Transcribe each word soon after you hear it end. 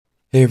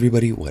Hey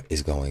everybody, what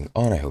is going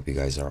on? I hope you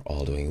guys are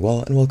all doing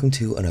well, and welcome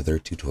to another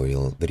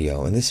tutorial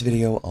video. In this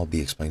video, I'll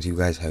be explaining to you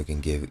guys how you can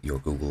give your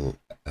Google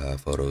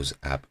Photos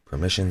app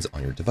permissions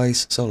on your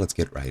device. So let's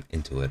get right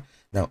into it.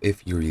 Now,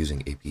 if you're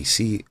using a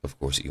PC, of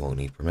course you won't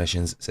need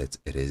permissions since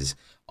it is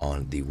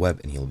on the web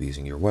and you'll be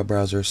using your web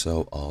browser.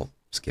 So I'll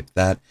skip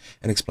that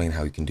and explain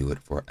how you can do it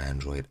for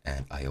Android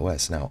and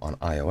iOS. Now on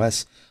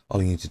iOS,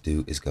 all you need to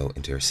do is go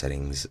into your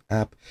settings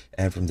app,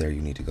 and from there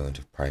you need to go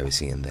into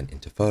privacy and then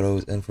into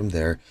photos, and from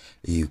there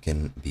you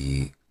can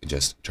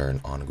just turn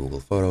on Google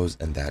Photos,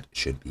 and that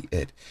should be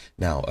it.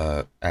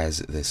 Now, as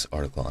this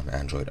article on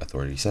Android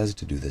Authority says,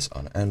 to do this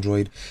on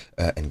Android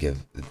and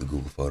give the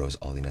Google Photos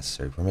all the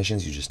necessary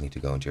permissions, you just need to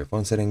go into your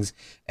phone settings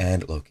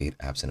and locate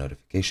apps and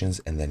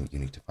notifications, and then you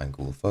need to find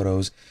Google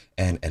Photos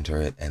and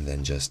enter it, and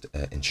then just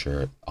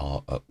ensure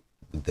all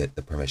that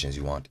the permissions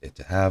you want it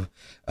to have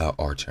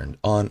are turned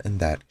on, and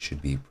that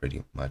should be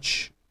pretty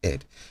much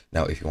it.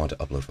 Now, if you want to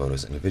upload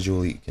photos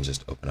individually, you can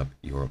just open up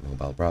your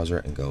mobile browser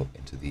and go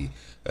into the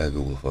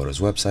Google Photos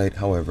website.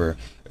 However,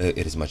 it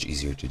is much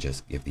easier to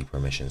just give the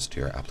permissions to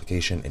your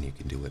application, and you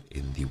can do it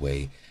in the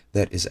way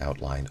that is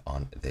outlined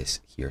on this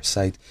here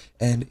site,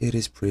 and it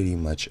is pretty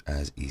much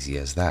as easy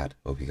as that.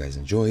 Hope you guys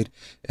enjoyed,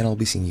 and I'll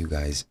be seeing you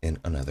guys in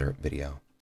another video.